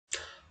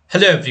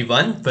Hello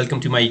everyone,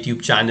 welcome to my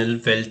YouTube channel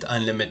Wealth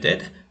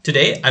Unlimited.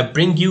 Today I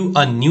bring you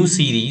a new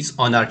series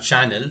on our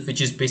channel which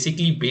is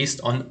basically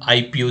based on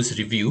IPOs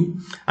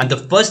review, and the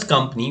first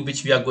company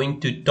which we are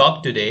going to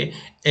talk today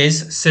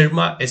is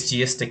Syrma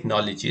SGS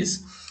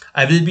Technologies.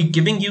 I will be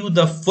giving you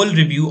the full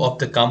review of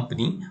the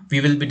company. We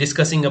will be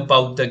discussing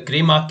about the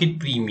grey market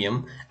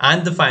premium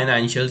and the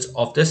financials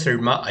of the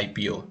Syrma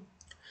IPO.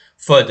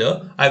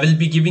 Further, I will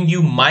be giving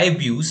you my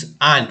views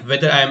and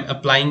whether I am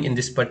applying in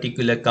this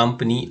particular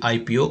company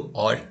IPO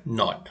or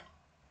not.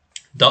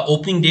 The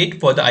opening date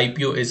for the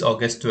IPO is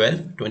August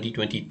 12,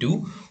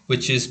 2022,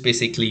 which is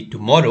basically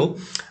tomorrow.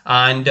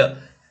 And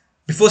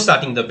before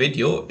starting the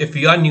video, if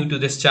you are new to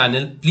this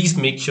channel, please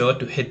make sure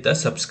to hit the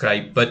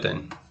subscribe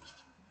button.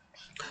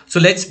 So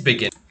let's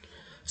begin.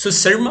 So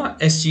Syrma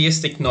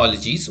SGS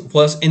Technologies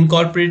was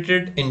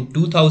incorporated in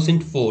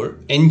 2004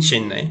 in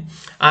Chennai,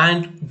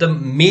 and the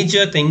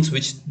major things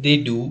which they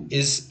do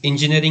is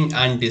engineering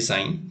and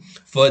design.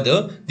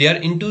 Further, they are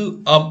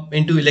into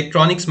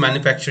electronics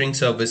manufacturing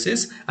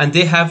services, and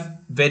they have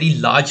very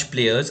large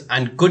players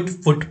and good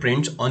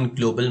footprints on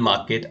global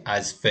market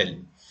as well.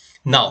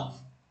 Now,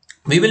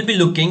 we will be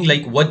looking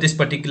like what this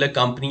particular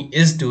company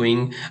is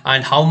doing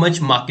and how much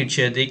market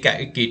share they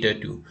cater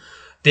to.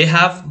 They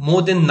have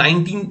more than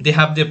 19, they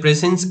have their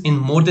presence in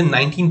more than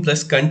 19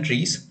 plus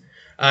countries.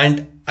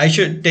 And I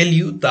should tell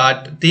you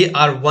that they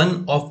are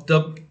one of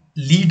the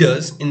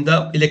leaders in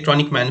the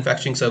electronic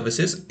manufacturing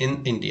services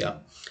in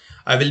India.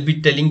 I will be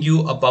telling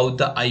you about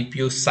the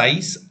IPO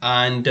size,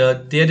 and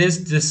there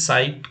is this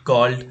site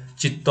called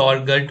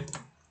Chittorgarh,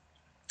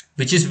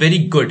 which is very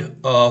good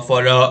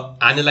for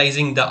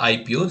analyzing the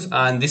IPOs.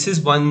 And this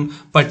is one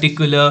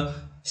particular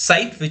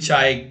site which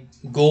I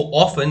go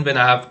often when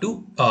I have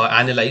to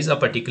analyze a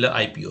particular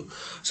IPO.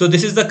 So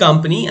this is the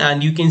company,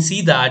 and you can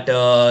see that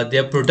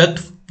their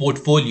product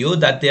portfolio,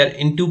 that they are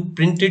into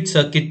printed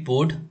circuit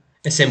board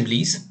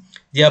assemblies.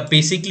 They are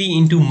basically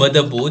into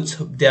motherboards.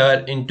 They are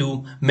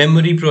into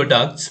memory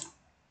products,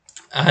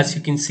 as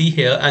you can see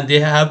here, and they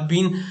have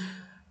been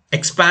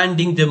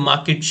expanding their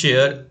market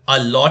share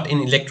a lot in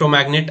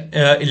electromagnetic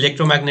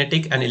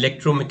and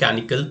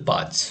electromechanical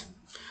parts.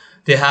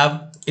 They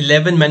have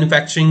 11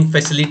 manufacturing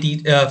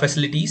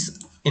facilities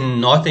in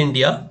North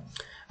India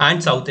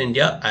and South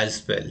India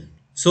as well.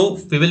 So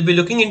we will be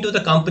looking into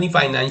the company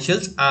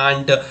financials,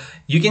 and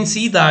you can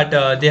see that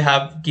they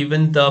have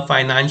given the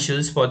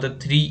financials for the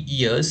 3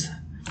 years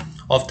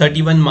of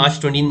 31 March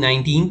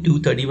 2019 to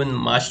 31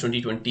 March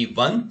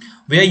 2021,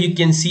 where you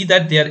can see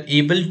that they are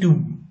able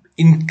to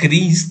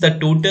increase the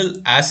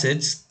total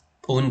assets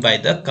owned by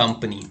the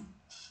company.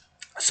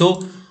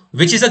 So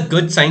which is a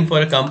good sign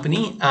for a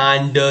company,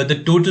 and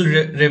the total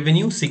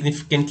revenue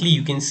significantly,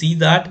 you can see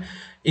that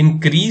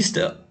increased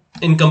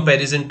in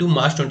comparison to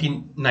March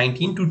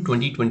 2019 to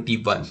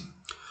 2021.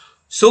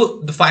 So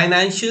the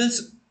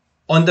financials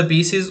on the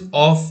basis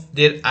of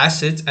their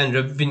assets and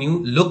revenue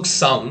look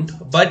sound,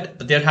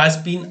 but there has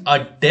been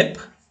a dip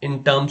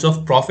in terms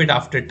of profit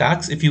after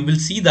tax. If you will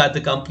see that the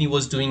company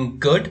was doing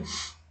good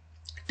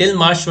till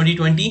March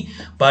 2020,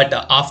 but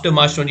after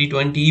March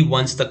 2020,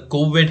 once the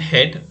COVID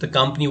hit, the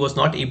company was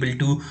not able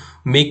to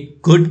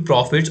make good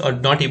profits, or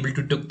not able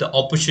to take the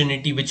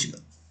opportunity which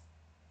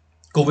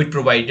COVID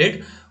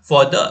provided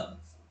for the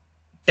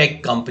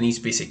tech companies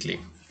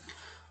basically.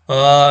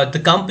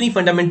 The company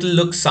fundamental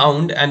looks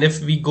sound, and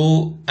if we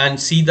go and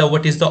see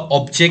what is the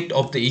object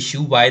of the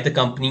issue, why the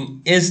company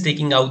is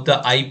taking out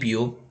the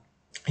IPO,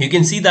 you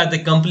can see that the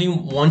company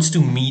wants to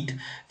meet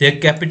their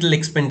capital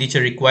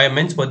expenditure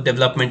requirements for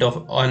development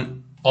of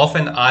an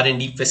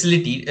R&D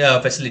facility,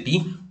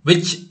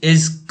 which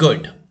is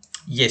good.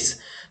 Yes.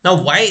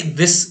 Now, why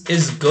this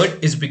is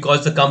good is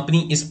because the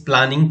company is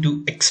planning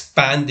to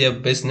expand their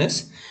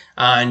business,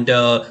 and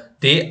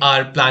they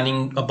are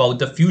planning about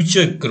the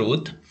future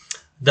growth.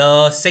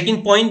 The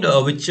second point,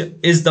 which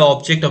is the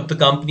object of the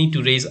company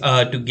to raise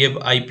to give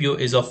IPO,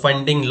 is of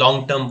funding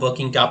long-term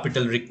working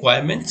capital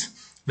requirements,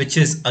 which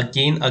is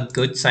again a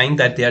good sign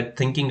that they are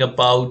thinking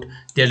about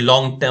their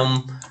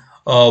long-term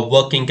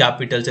working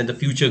capitals and the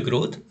future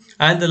growth.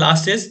 And the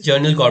last is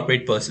general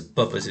corporate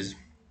purposes,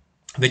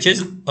 which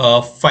is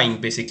fine,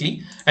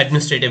 basically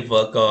administrative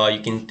work. You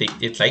can take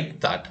it like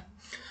that.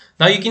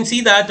 Now you can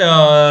see that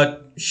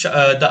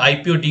the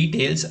IPO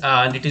details,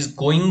 and it is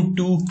going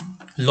to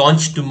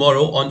launch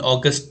tomorrow on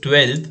August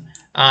 12th,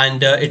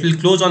 and it will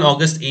close on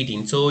August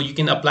 18th. So you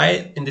can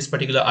apply in this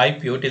particular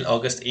IPO till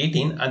August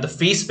 18th, and the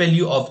face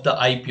value of the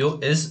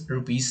IPO is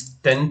rupees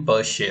 10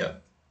 per share.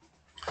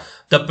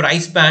 The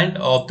price band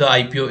of the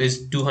IPO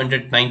is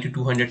 209 to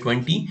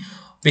 220,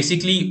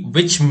 basically,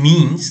 which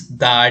means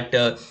that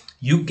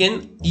you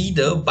can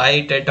either buy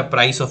it at a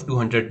price of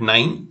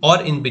 209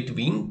 or in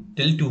between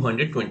till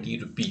 220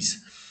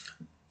 rupees.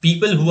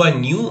 People who are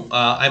new,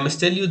 I must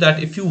tell you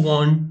that if you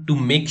want to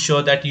make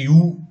sure that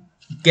you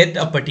get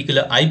a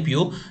particular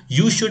IPO,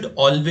 you should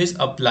always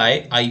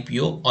apply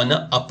IPO on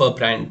a upper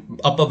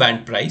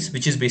band price,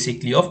 which is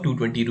basically of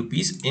 220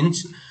 rupees in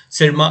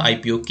Syrma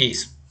IPO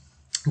case.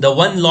 The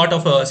one lot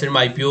of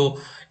Syrma IPO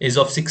is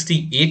of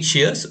 68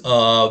 shares,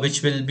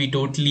 which will be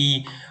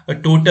totally a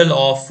total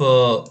of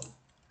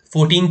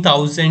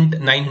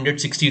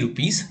 14,960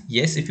 rupees.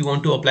 Yes, if you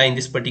want to apply in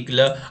this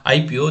particular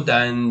IPO,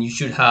 then you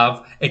should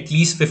have at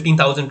least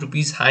 15,000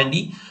 rupees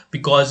handy,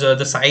 because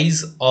the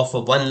size of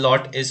one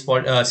lot is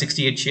for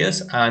 68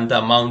 shares and the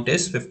amount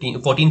is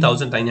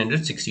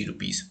 14,960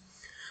 rupees.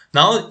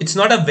 Now, it's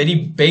not a very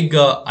big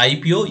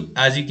IPO.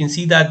 As you can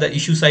see that the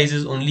issue size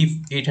is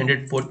only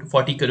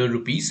 840 crore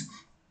rupees.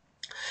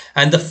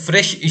 And the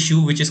fresh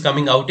issue which is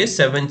coming out is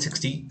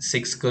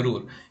 766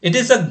 crore. It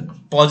is a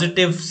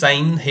positive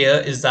sign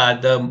here is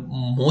that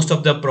most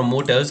of the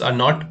promoters are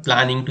not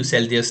planning to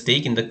sell their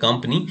stake in the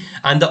company,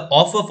 and the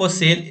offer for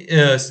sale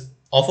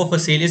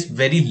is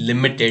very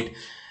limited,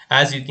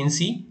 as you can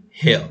see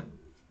here.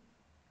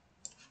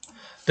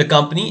 The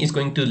company is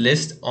going to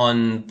list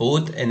on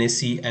both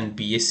NSE and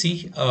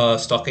BSE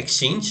stock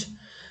exchange,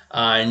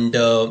 and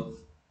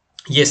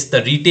yes,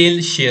 the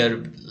retail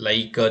share,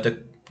 like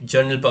the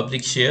general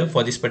public share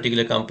for this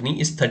particular company,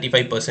 is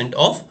 35%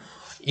 of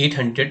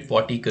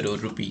 840 crore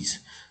rupees.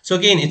 So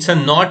again, it's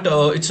not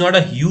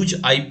a huge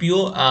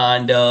IPO,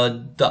 and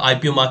the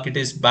IPO market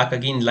is back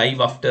again live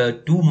after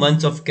 2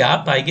 months of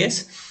gap, I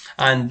guess,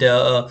 and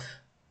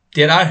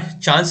there are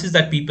chances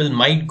that people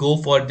might go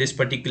for this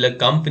particular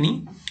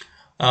company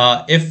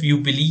if you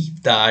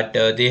believe that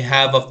they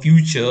have a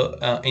future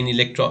in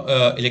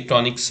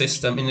electronic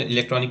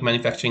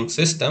manufacturing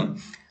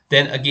system.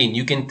 Then again,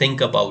 you can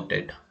think about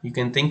it. You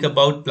can think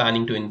about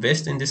planning to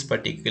invest in this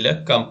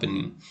particular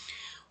company.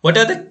 What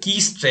are the key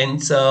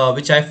strengths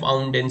which I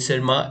found in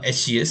Syrma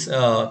SGS?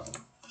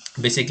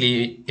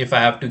 Basically, if I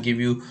have to give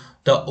you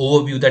the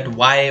overview that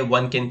why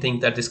one can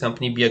think that this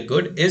company be a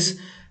good, is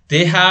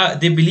they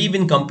believe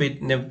in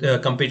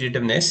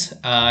competitiveness,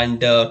 and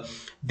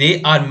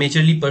they are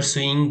majorly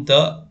pursuing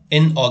the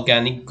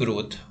inorganic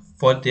growth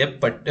for their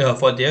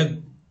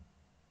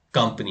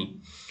company.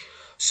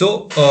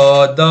 So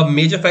the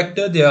major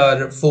factor they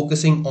are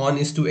focusing on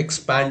is to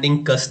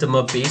expanding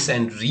customer base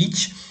and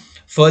reach.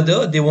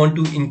 Further, they want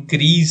to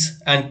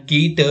increase and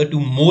cater to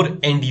more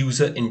end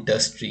user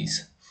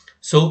industries.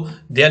 So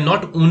they are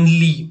not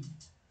only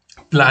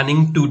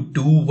planning to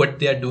do what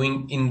they are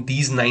doing in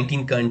these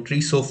 19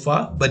 countries so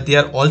far, but they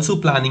are also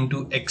planning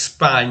to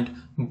expand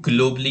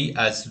globally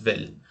as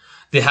well.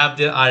 They have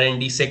their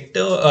R&D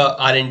setup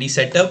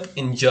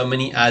in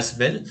Germany as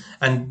well,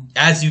 and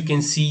as you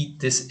can see,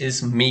 this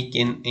is Make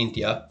in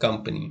India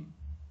company.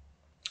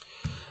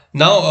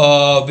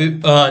 Now,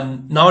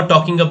 now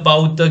talking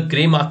about the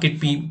gray market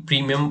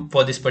premium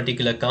for this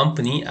particular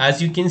company,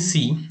 as you can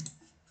see,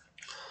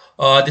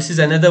 this is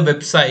another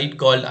website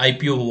called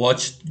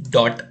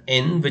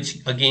IPOwatch.in, which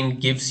again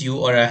gives you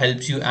or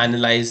helps you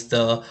analyze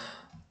the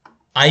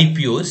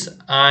IPOs,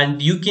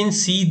 and you can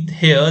see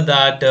here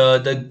that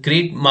the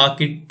great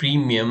market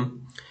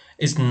premium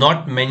is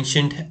not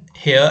mentioned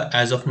here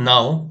as of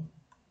now,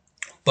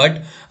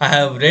 but I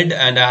have read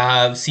and I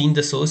have seen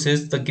the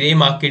sources. The gray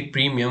market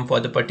premium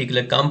for the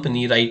particular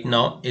company right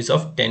now is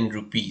of 10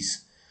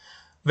 rupees.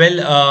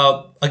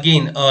 Well,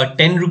 again,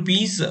 10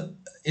 rupees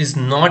is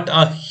not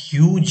a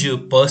huge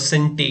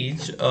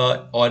percentage,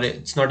 or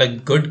it's not a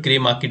good gray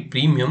market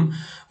premium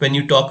when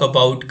you talk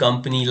about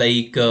company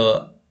like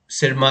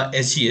Syrma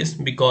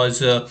SGS, because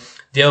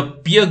their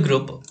peer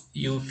group,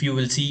 if you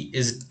will see,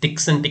 is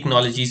Dixon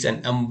Technologies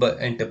and Amber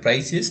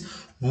Enterprises,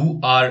 who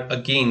are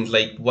again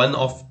like one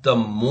of the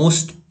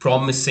most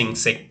promising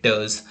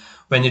sectors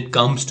when it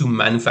comes to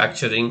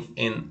manufacturing,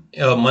 in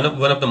one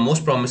of the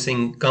most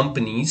promising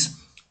companies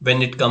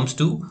when it comes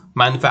to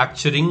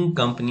manufacturing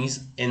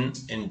companies in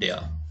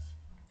India.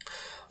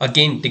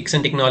 Again,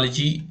 Dixon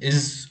Technology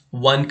is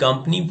one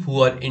company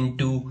who are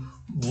into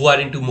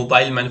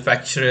mobile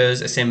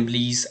manufacturers,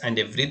 assemblies and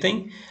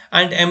everything,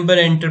 and Amber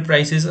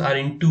Enterprises are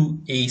into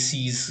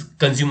ACs,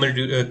 consumer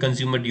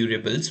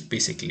durables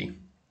basically.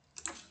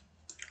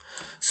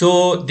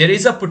 So there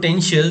is a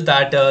potential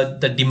that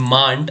the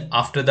demand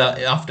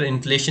after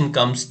inflation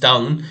comes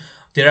down,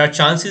 there are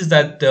chances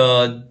that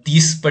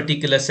this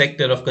particular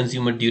sector of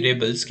consumer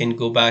durables can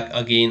go back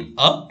again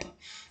up,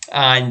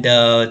 and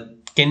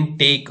can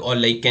take or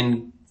like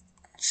can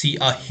see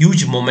a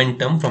huge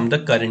momentum from the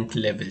current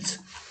levels.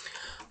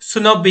 So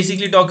now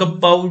basically talk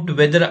about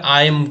whether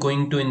I am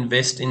going to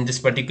invest in this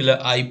particular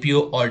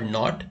IPO or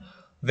not.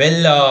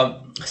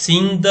 Well,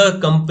 seeing the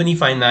company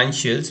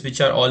financials,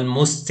 which are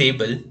almost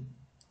stable,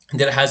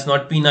 there has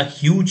not been a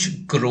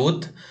huge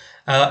growth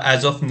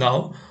as of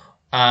now,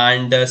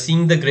 and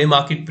seeing the gray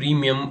market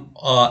premium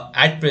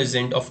at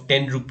present of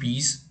 10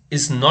 rupees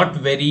is not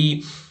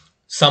very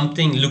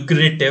something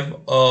lucrative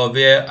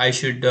where I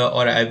should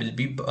or I will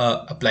be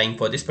applying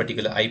for this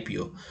particular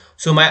IPO.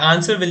 So my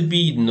answer will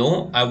be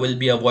no, I will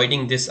be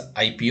avoiding this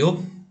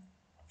IPO.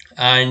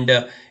 And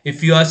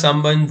if you are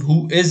someone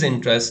who is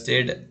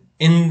interested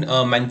in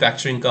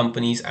manufacturing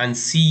companies and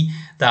see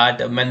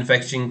that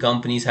manufacturing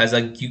companies has a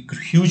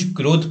huge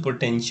growth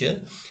potential,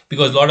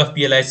 because a lot of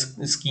PLI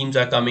schemes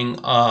are coming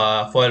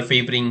for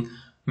favoring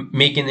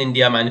Make in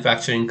India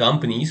manufacturing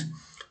companies.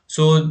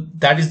 So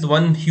that is the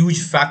one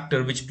huge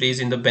factor which plays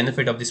in the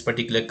benefit of this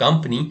particular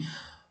company.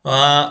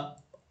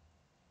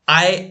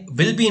 I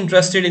will be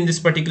interested in this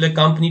particular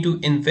company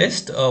to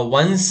invest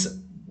once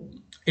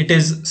it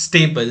is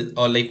stable,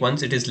 or like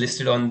once it is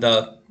listed on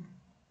the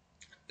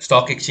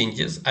stock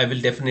exchanges. I will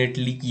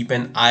definitely keep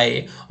an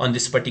eye on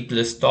this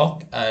particular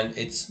stock and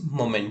its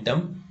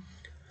momentum.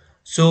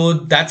 So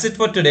that's it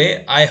for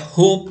today. I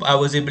hope I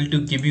was able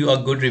to give you a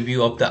good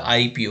review of the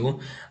IPO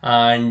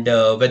and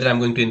whether I'm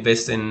going to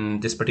invest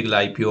in this particular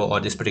IPO or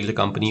this particular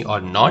company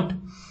or not.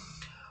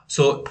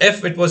 So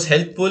if it was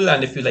helpful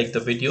and if you like the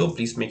video,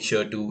 please make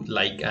sure to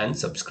like and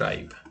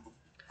subscribe.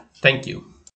 Thank you.